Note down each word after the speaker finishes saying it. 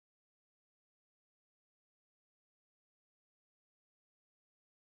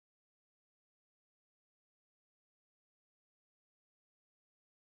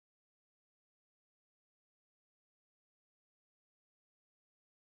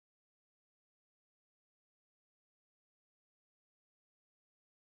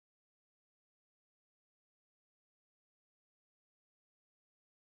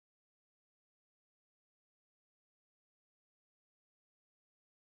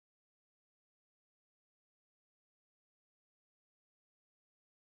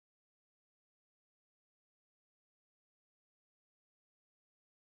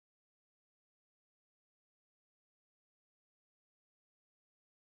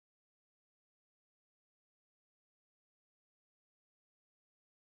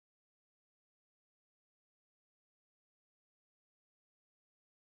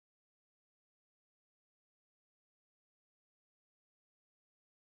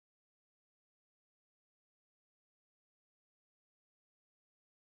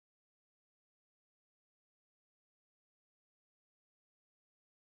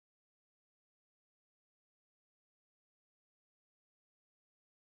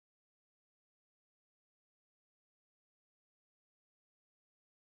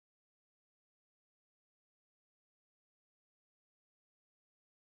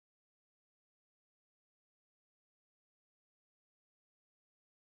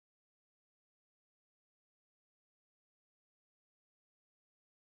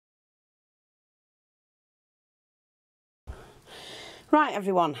Right,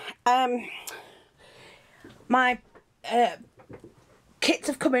 everyone. My kits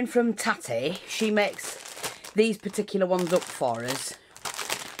have come in from Tatty. She makes these particular ones up for us.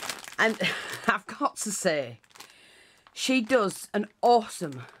 And I've got to say, she does an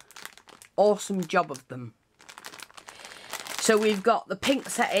awesome job of them. So we've got the pink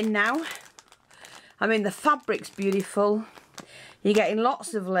set in now. I mean, the fabric's beautiful. You're getting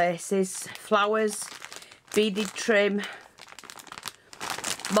lots of laces, flowers, beaded trim,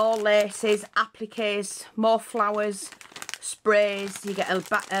 more laces, appliques, more flowers, sprays. You get a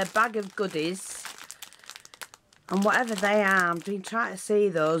bag of goodies. And whatever they are, I've been trying to see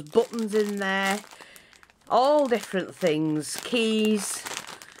those. Buttons in there. All different things. Keys,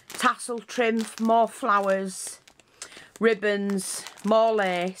 tassel trim, more flowers, ribbons, more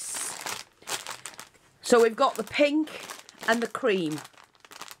lace. So we've got the pink and the cream.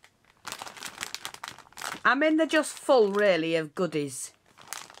 I mean, they're just full, really, of goodies.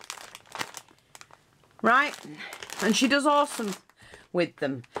 Right? And she does awesome with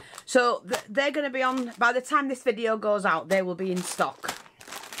them. So they're going to be on, by the time this video goes out, they will be in stock.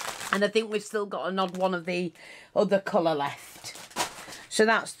 And I think we've still got an odd one of the other colour left. So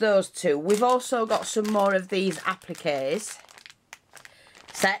that's those two. We've also got some more of these appliques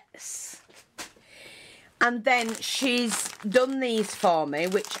sets. And then she's done these for me,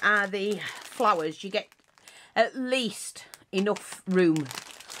 which are the flowers. You get at least enough room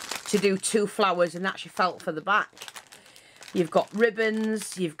to do 2 flowers, and that's your felt for the back. You've got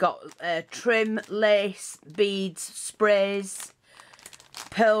ribbons, you've got trim, lace, beads, sprays,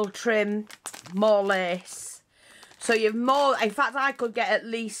 pearl trim, more lace. So you've more, in fact I could get at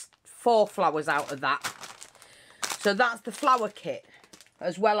least 4 flowers out of that. So that's the flower kit,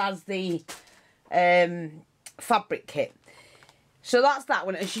 as well as the fabric kit. So that's that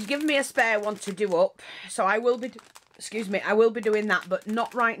one, and she's given me a spare one to do up. So I will be, excuse me, I will be doing that, but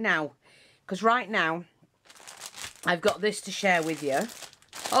not right now. Because right now, I've got this to share with you.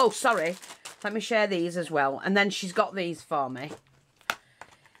 Oh, sorry. Let me share these as well. And then she's got these for me.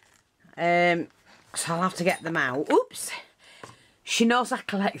 So I'll have to get them out. Oops. She knows I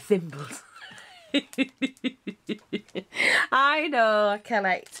collect thimbles. I know, I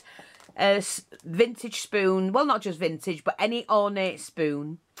collect a vintage spoon. Well, not just vintage, but any ornate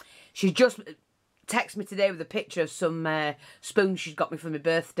spoon. She's just texted me today with a picture of some spoons she's got me for my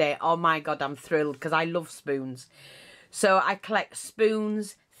birthday. Oh my God, I'm thrilled because I love spoons. So I collect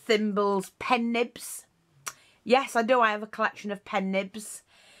spoons, thimbles, pen nibs. Yes, I do. I have a collection of pen nibs.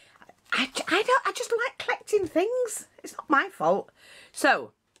 I just like collecting things. It's not my fault.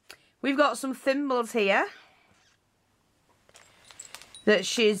 So we've got some thimbles here that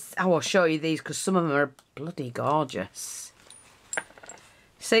she's, I will show you these because some of them are bloody gorgeous.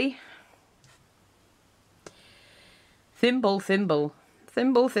 See? Thimble, thimble,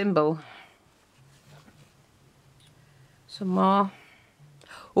 thimble, thimble. Some more.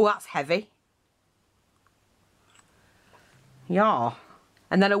 Oh, that's heavy. Yeah.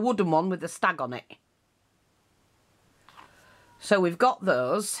 And then a wooden one with a stag on it. So we've got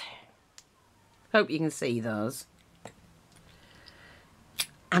those. Hope you can see those.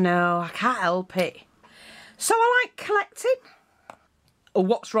 I know, I can't help it. So I like collecting. Oh,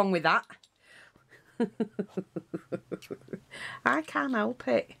 what's wrong with that? I can't help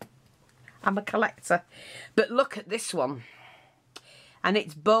it. I'm a collector. But look at this one. And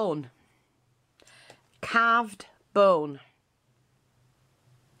it's bone. Carved bone.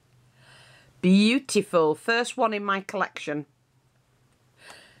 Beautiful. First one in my collection.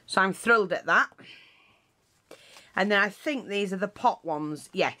 So I'm thrilled at that. And then I think these are the pot ones.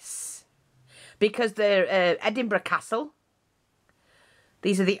 Yes. Because they're Edinburgh Castle.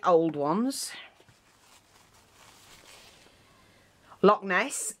 These are the old ones. Loch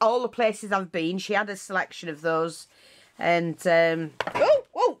Ness. All the places I've been. She had a selection of those. And,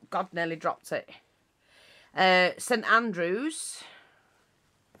 oh, God, nearly dropped it. St Andrews,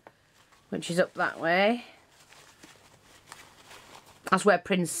 which is up that way. That's where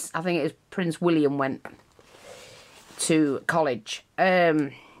Prince, I think it was Prince William went to college.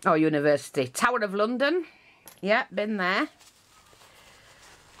 Or university. Tower of London. Yeah, been there.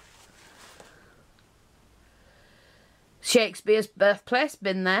 Shakespeare's birthplace,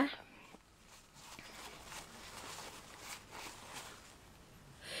 been there.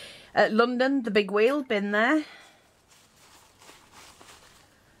 At London, the Big Wheel, been there.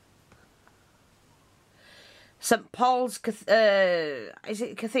 St Paul's, is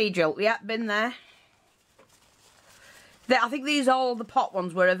it Cathedral? Yeah, been there. I think these all the pot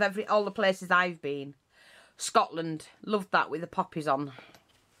ones were of all the places I've been. Scotland, loved that with the poppies on.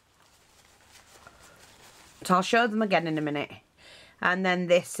 So I'll show them again in a minute. And then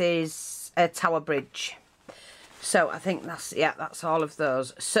this is a Tower Bridge. So I think that's, yeah, that's all of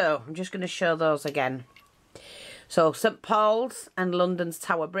those. So I'm just going to show those again. So St Paul's and London's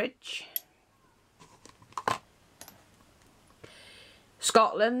Tower Bridge.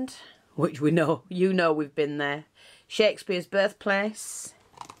 Scotland, which we know, you know we've been there. Shakespeare's birthplace.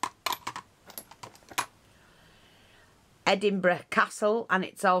 Edinburgh Castle, and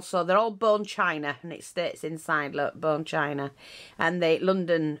it's also, they're all bone china, and it states inside, look, bone china. And the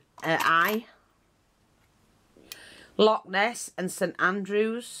London Eye. Loch Ness and St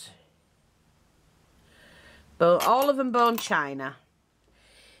Andrews. All of them bone china.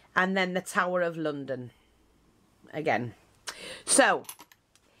 And then the Tower of London. Again. So,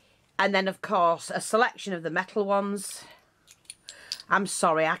 and then of course a selection of the metal ones. I'm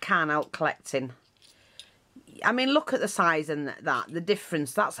sorry, I can't help collecting. I mean, look at the size and the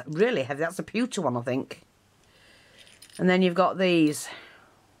difference. That's really heavy. That's a pewter one, I think. And then you've got these.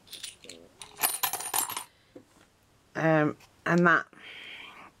 And that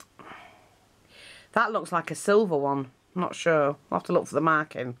looks like a silver one. I'm not sure. I'll have to look for the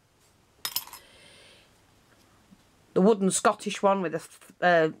marking. The wooden Scottish one with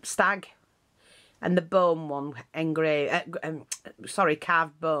a stag, and the bone one engraved. Sorry,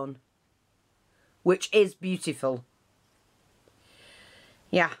 carved bone, which is beautiful.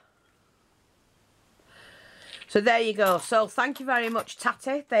 Yeah. So there you go. So thank you very much,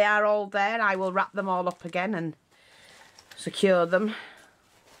 Tatty. They are all there. I will wrap them all up again and secure them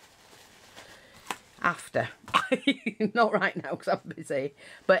after. Not right now because I'm busy,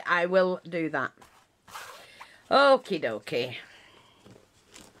 but I will do that. Okie dokie.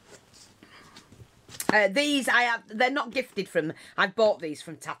 These they're not gifted from, I bought these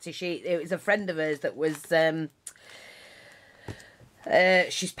from Tatty. It was a friend of hers that was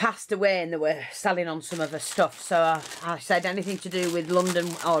she's passed away and they were selling on some of her stuff, so I said anything to do with London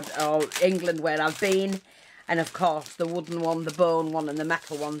or England where I've been, and of course the wooden one, the bone one and the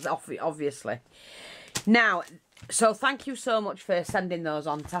metal ones, obviously. Now, so thank you so much for sending those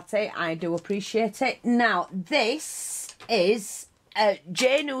on, Tatty. I do appreciate it. Now, this is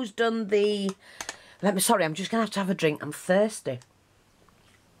Jane, who's done the... Sorry, I'm just going to have a drink. I'm thirsty.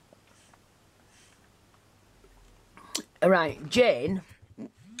 Right, Jane,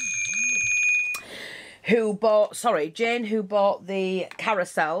 who bought the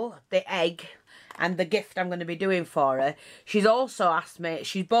carousel, the egg, and the gift I'm going to be doing for her. She's also asked me,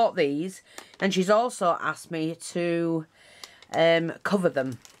 she's bought these, and she's also asked me to cover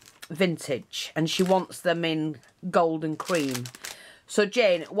them vintage, and she wants them in gold and cream. So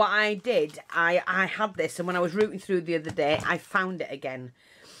Jane, what I did, I had this, and when I was rooting through the other day, I found it again.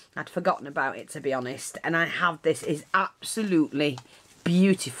 I'd forgotten about it, to be honest, and I have this. Is absolutely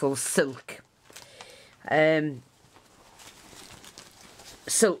beautiful silk.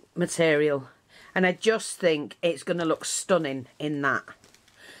 Silk material. And I just think it's going to look stunning in that.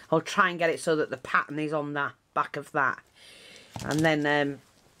 I'll try and get it so that the pattern is on the back of that. And then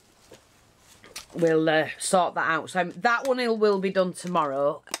we'll sort that out. So that one will be done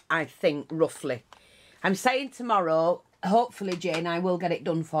tomorrow, I think, roughly. I'm saying tomorrow. Hopefully, Jane, I will get it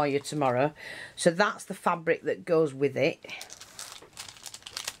done for you tomorrow. So that's the fabric that goes with it.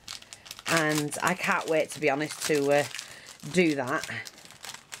 And I can't wait, to be honest, to do that.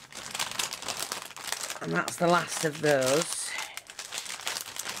 And that's the last of those.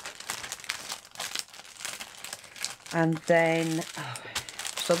 And then,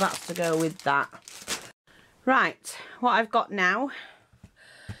 so that's to go with that. Right, what I've got now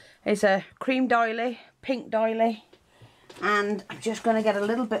is a cream doily, pink doily, and I'm just going to get a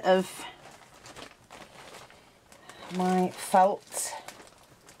little bit of my felt.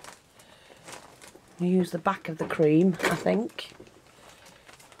 I'll use the back of the cream, I think.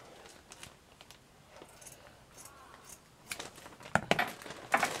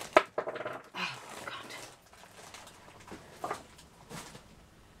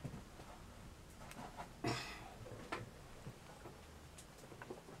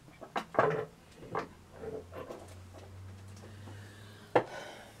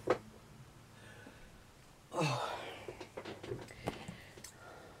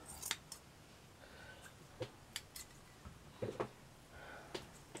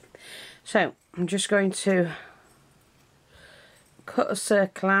 So I'm just going to cut a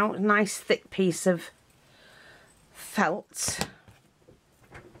circle out, a nice thick piece of felt.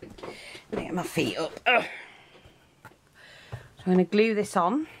 Get my feet up. Ugh. So I'm going to glue this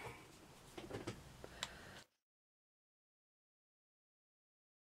on.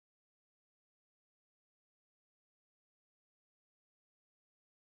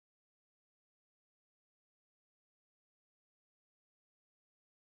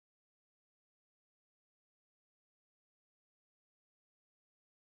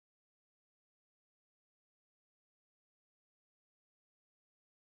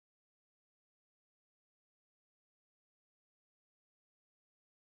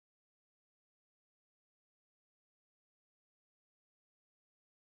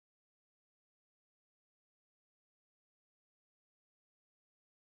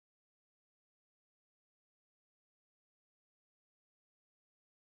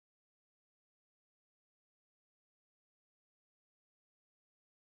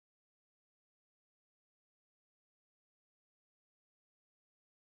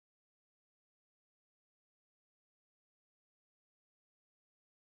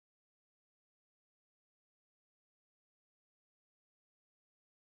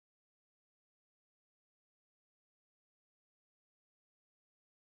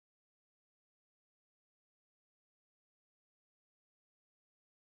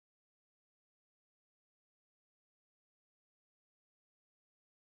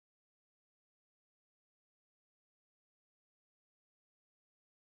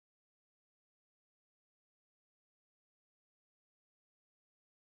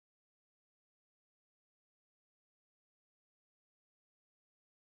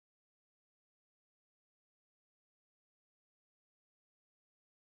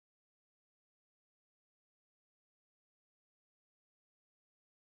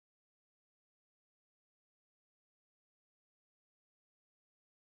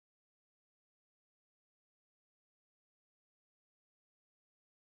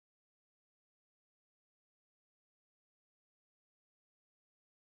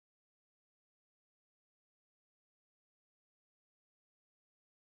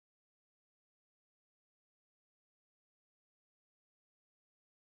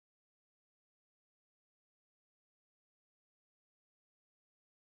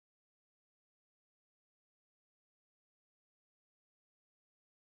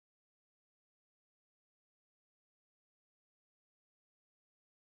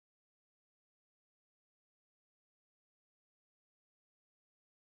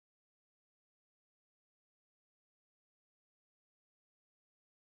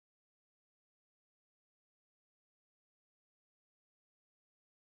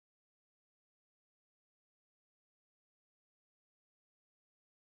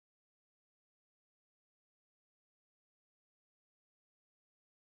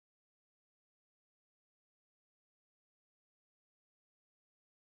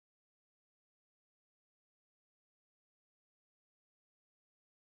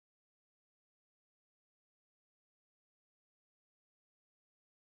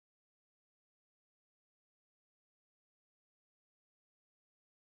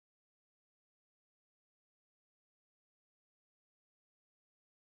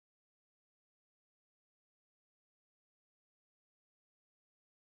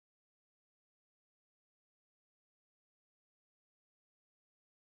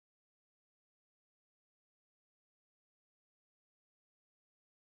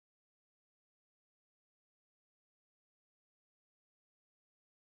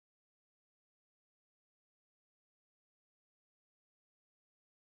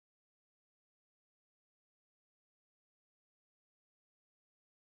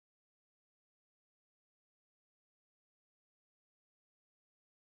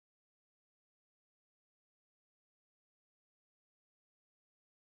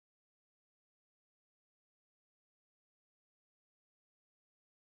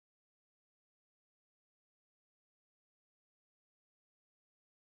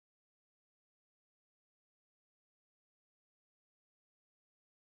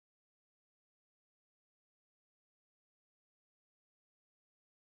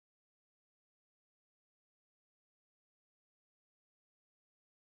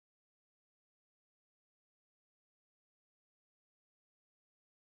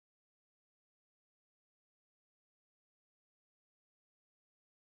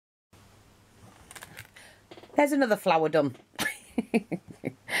 There's another flower done.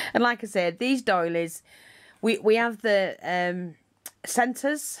 And like I said, these doilies, we have the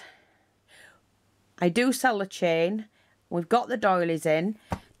centres. I do sell the chain. We've got the doilies in.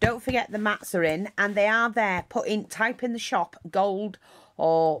 Don't forget the mats are in, and they are there. Type in the shop gold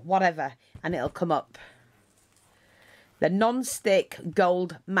or whatever, and it'll come up. The non-stick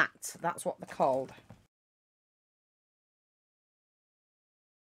gold mat. That's what they're called.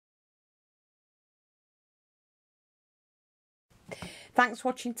 Thanks for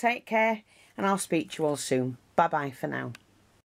watching. Take care, and I'll speak to you all soon. Bye bye for now.